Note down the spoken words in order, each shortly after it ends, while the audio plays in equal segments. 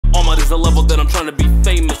a level that I'm trying to be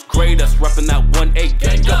famous. Grade us, reppin' that 1A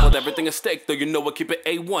gang up with everything at stake, though you know I keep it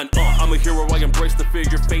A1. I'm a hero, I embrace the fear,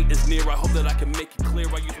 your fate is near. I hope that I can make it clear.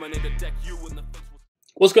 I use my name to deck you in the face.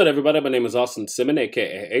 What's good, everybody? My name is Austin Simon,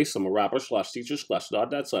 aka Ace. I'm a rapper slash teacher slash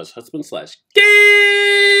dad slash husband slash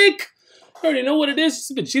geek. You already know what it is.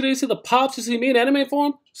 You see Vegeta, you see the pops, you see me in anime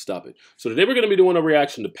form? Stop it. So today we're going to be doing a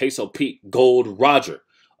reaction to Peso Pete Gold Roger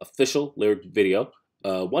official lyric video,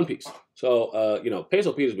 One Piece. So, you know,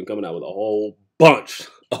 Peso Pete has been coming out with a whole bunch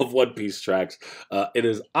of One Piece tracks. It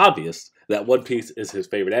is obvious that One Piece is his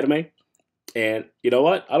favorite anime. And you know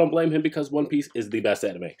what? I don't blame him because One Piece is the best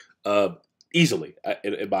anime. Easily,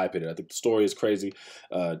 in my opinion. I think the story is crazy.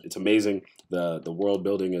 It's amazing. The world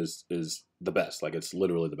building is the best. Like, it's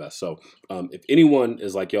literally the best. So, if anyone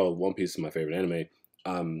is like, yo, One Piece is my favorite anime,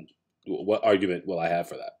 what argument will I have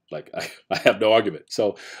for that? Like, I have no argument.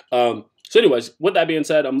 So, anyways, with that being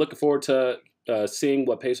said, I'm looking forward to seeing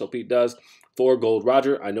what Peso Pete does for Gold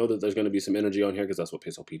Roger. I know that there's going to be some energy on here because that's what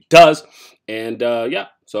Peso Pete does. And, yeah,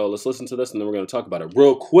 so let's listen to this, and then we're going to talk about it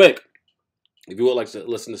real quick. If you would like to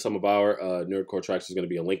listen to some of our Nerdcore tracks, there's going to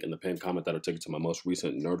be a link in the pinned comment that'll take you to my most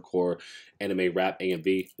recent Nerdcore anime rap,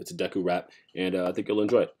 AMV. It's a Deku rap, and I think you'll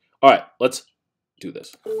enjoy it. All right, let's do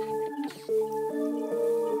this.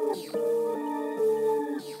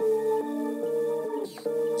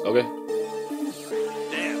 Okay.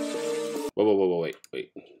 Damn. Whoa, wait. I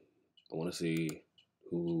want to see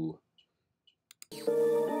who...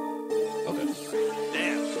 Okay.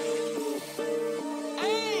 Damn.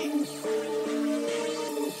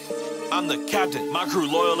 I'm the captain, my crew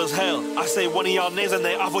loyal as hell. I say one of y'all names and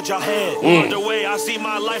they off with y'all head. Underway, I see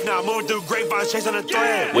my life now, moving through grapevines, chasing a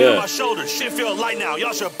thread. Weight on my shoulders, shit feel light now.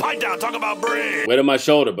 Y'all should pipe down, talk about bread. Weight on my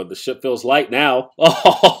shoulder, but the shit feels light now.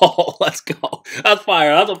 Oh, let's go. That's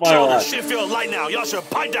fire. That's a fire line. Shit feel light now. Y'all should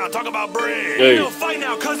pipe down, talk about bread. Hey. We'll fight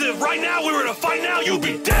now, cause if right now we were to fight now, you'd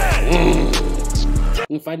be dead.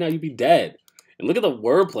 We'll fight now, you'd be dead. And look at the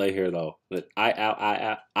wordplay here, though. The I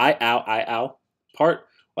ow part.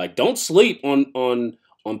 Like, don't sleep on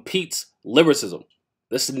Pete's lyricism.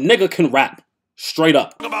 This nigga can rap. Straight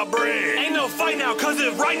up. Talk about bread. Ain't no fight now, cause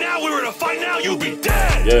if right now we were to fight now, you'd be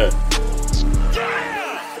dead. Yeah.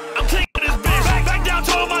 I'm taking this bitch. Back down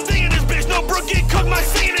to all my thing in this bitch. No Brooke get cooked, my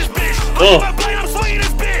singing this bitch. My blade, I'm swinging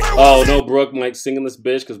this bitch. Oh, no Brooke might sing in this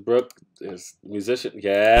bitch because Brooke is a musician.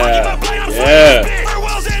 Yeah.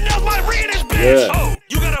 Yeah. Oh,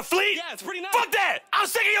 you got a fleet? Yeah, it's pretty nice. Fuck that. I'm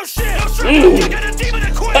sick of your shit. You got a demon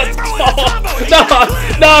to quit.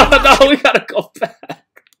 No, we gotta go back.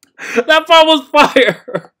 That part was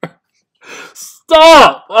fire.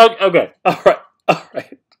 Stop. Okay. All right.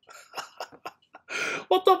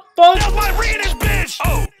 What the fuck? That's my this bitch.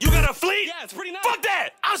 Oh, you got a fleet? Yeah, it's pretty nice. Fuck that.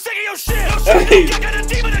 I'm sick of your shit. You got a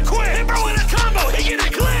demon to quit. And bro in a combo, he get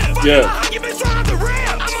a clip. Yeah. You been trying to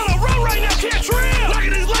ram. I'm on a run right now, can't trim.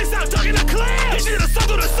 Locking his lights out, ducking the clip. He should have sucked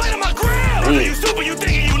through the sight of my grill. You stupid, you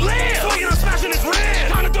thinking you live. Swinging and smashing his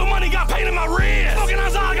rib. Trying to throw money, got pain in my rib. Smoking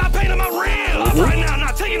eyes, I got pain in my rib. Right now, I'm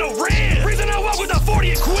not taking no rib. Reason I walk with a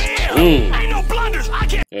 40 and queer. Ain't no blunders, I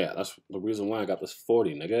can't. Yeah, that's the reason why I got this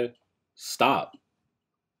 40, nigga. Stop.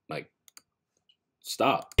 Like,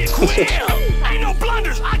 stop. Ain't no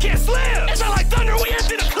blunders, I can't slip. It's not like thunder, we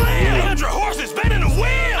empty the clip. 100 horses bending the wheel.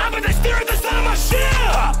 I bet they stare at the side of my ship.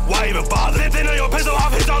 Why even bother? They know your pencil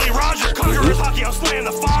off his Ollie Roger. Conqueror's hockey, I'm slaying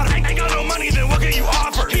the fodder. Ain't got no money, then what can you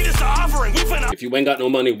offer? He just an offering. We finna. If you ain't got no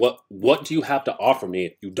money, what do you have to offer me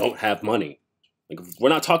if you don't have money? Like, if we're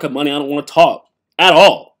not talking money, I don't want to talk at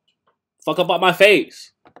all. Fuck up out my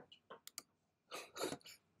face.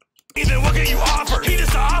 Then what can you offer? He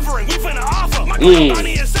just an offering, we finna offer. My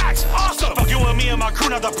money and sacks, awesome. Fuck you and me and my crew,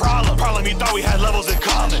 not the problem. Problem, you thought we had levels in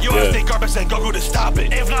common. You wanna think garbage and Goku to stop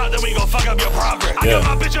it. If not, then we gon' fuck up your progress. I got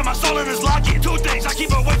my bitch and my soul in this locket. Two things, I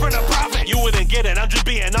keep away from the profit. You wouldn't get it, I'm just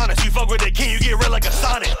being honest. You fuck with the king, you get red like a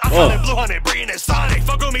Sonic. I'm calling Blue Hunted, bringing it Sonic.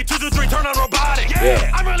 Fuck with me, 2 to 3, turn on robotic.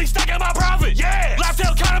 Yeah, I'm really stacking my profit. Yeah, left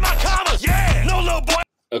tail counting my commas. Yeah, no little boy.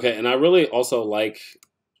 Okay, and I really also like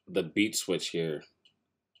the beat switch here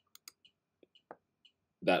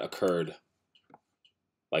that occurred.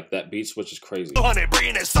 Like, that beat switch is crazy. Oh, and then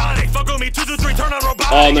Breeden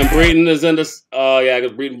is in this. Oh, yeah,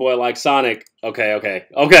 because Breeden boy likes Sonic. Okay. Fuck with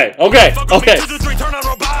me, 2 to 3, turn on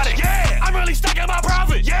robotic. Yeah, I'm really stacking my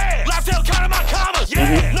profit. Yeah, left tail counting my commas.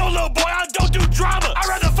 Yeah, no little boy, I don't do drama. I'd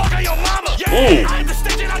rather fuck on your mama. Yeah, I hit the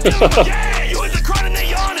stage and I do it. Yeah, you hit the crowd and they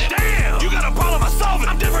yawning. Damn, you got a problem, I solve it.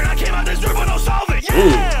 I'm different, I came out this drip with no solve it.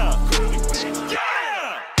 Yeah.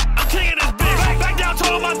 I'm taking this bitch. Back down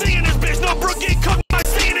to all my thing in this bitch. No Brooke get cooked, my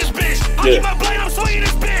singing this bitch. I keep my blade, I'm swinging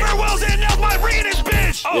this bitch. Farewells and nails, my ring in this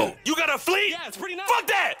bitch. Oh, you got a fleet? Yeah, it's pretty nice. Fuck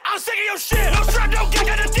that. I'm sick of your shit. No strap, no gang,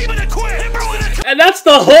 got a demon to quit. And that's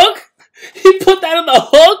the hook? He put that in the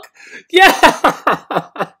hook? Yeah.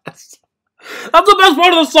 That's the best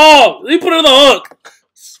part of the song. He put it in the hook.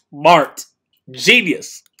 Smart.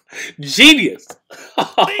 Genius. Genius.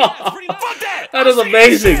 That is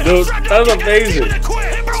amazing, dude. That is amazing.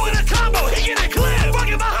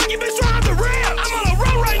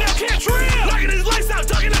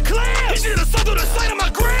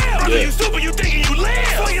 You stupid, you thinking you live.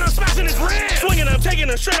 Swinging, I'm smashing his ribs. Swinging, I'm taking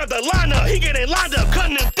him straight up the lineup. He getting lined up,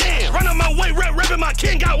 cutting him thin. Running my way, repping my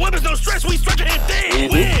king. Got weapons, no stress, we stretching him thin.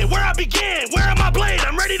 Win, where I begin, where am my blade?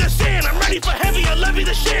 I'm ready to sin. I'm ready for heavy, I levy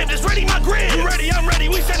the ship. Just ready my grid. You ready, I'm ready,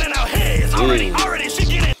 we sending out heads. Already, she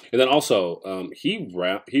getting. And then also, he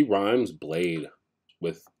rhymes blade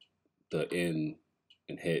with the in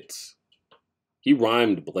hits. He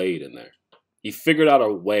rhymed blade in there. He figured out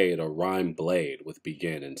a way to rhyme blade with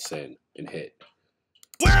begin and sin and hit.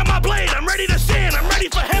 Where am my blade? I'm ready to sin. I'm ready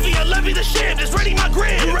for heavy. I levy the ship. Just ready my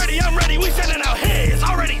grid. You ready? I'm ready. We sending out heads.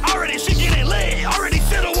 Already. She getting laid. Already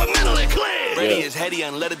settled with mental and clear. Ready is heady,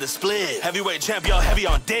 unleaded the split. Heavyweight champ, y'all heavy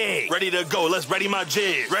on deck. Ready to go. Let's ready my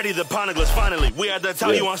jig. Ready the poneglyphs finally. We at the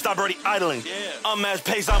top. You won't stop already idling. Unmatched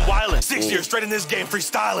pace. I'm wildin'. 6 years straight in this game,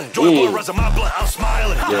 freestyling. Joy blood runs in my blood. I'm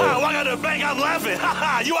smiling. I got the bank. I'm laughing.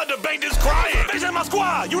 You at the bank just crying. Bitch in my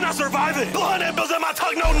squad. You not surviving. 200 bills in my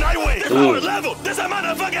tuck. No Nightwing. This power level. This is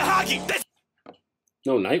motherfucking hockey.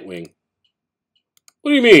 No Nightwing.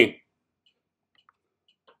 What do you mean?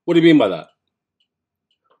 What do you mean by that?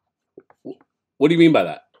 What do you mean by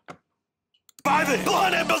that?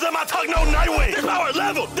 200 bills in my tuck. No Nightwing. This power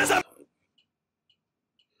level. This is.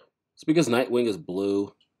 It's because Nightwing is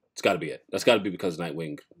blue. It's got to be it. That's got to be because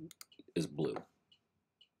Nightwing is blue.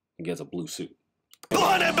 He gets a blue suit.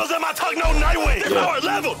 200 bills in my tuck, no Nightwing. This power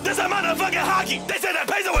level. This is motherfucking hockey. They said that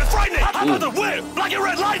peso is frightening. How about the whip? Black and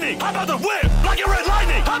red lightning. How about the whip? Black and red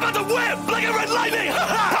lightning. How about the whip? Black and red lightning.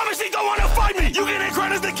 Promise you don't want to fight me. You getting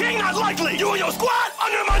crowned as the king, not likely. You and your squad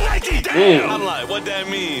under my Nike. Damn. I'm like, what that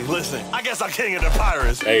mean? Listen, I guess I'm king of the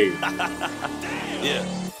pirates. Hey. Yeah.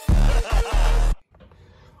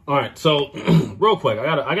 All right, so real quick,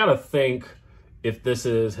 I gotta think if this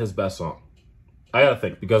is his best song. I gotta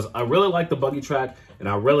think because I really like the Buggy track and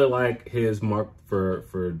I really like his Mark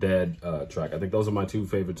for Dead track. I think those are my two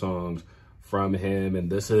favorite songs from him,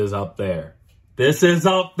 and this is up there. This is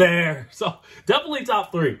up there. So definitely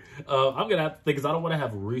top three. I'm gonna have to think because I don't want to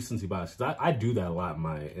have recency bias. Because I do that a lot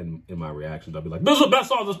in my reactions. I'll be like, "This is the best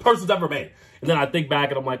song this person's ever made," and then I think back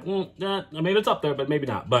and I'm like, "Yeah, I mean it's up there, but maybe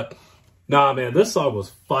not." But nah, man, this song was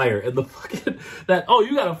fire. And the fucking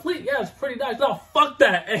you got a fleet? Yeah, it's pretty nice. No, fuck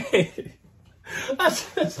that. Hey.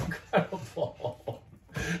 That's just incredible.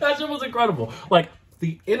 That shit was incredible. Like,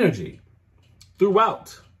 the energy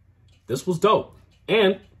throughout. This was dope.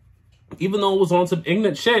 And even though it was on some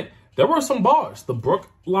ignorant shit, there were some bars. The Brook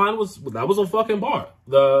line was a fucking bar.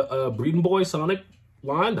 The Breeding Boy Sonic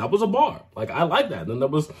line, that was a bar. Like, I like that. Then there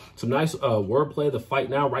was some nice wordplay. The fight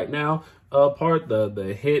now, right now part.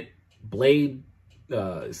 The hit, blade,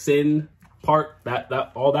 sin part. That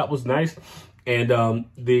all that was nice. And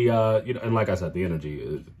and like I said, the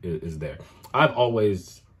energy is there. I've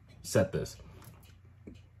always said this.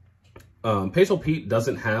 Peso Pete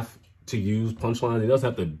doesn't have to use punchlines. He doesn't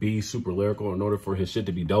have to be super lyrical in order for his shit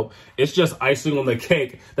to be dope. It's just icing on the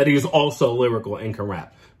cake that he is also lyrical and can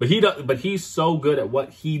rap. But he's so good at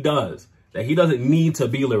what he does that he doesn't need to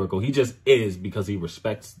be lyrical. He just is because he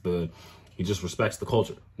respects the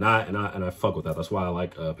culture. And I fuck with that. That's why I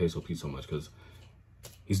like Peso Pete so much, because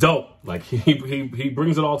he's dope. Like he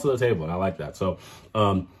brings it all to the table, and I like that. So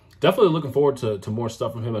definitely looking forward to more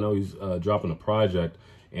stuff from him. I know he's dropping a project,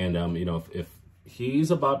 and if he's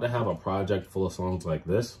about to have a project full of songs like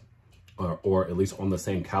this, or at least on the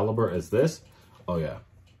same caliber as this, oh yeah,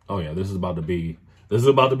 this is about to be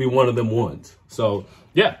one of them ones. So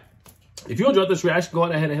yeah. If you enjoyed this reaction, go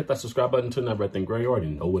ahead and hit that subscribe button, turn that red thing gray. You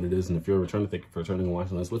already know what it is. And if you're a returner, thank you for returning and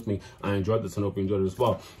watching this with me. I enjoyed this and hope you enjoyed it as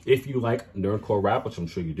well. If you like Nerdcore rap, which I'm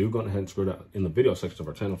sure you do, go ahead and scroll down in the video section of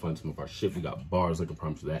our channel, find some of our shit. We got bars, like I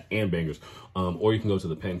promised you that, and bangers. Or you can go to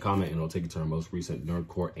the pinned comment and it'll take you to our most recent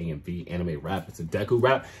Nerdcore AMV anime rap. It's a Deku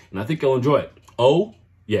rap, and I think you'll enjoy it. Oh,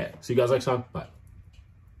 yeah. See you guys next time. Bye.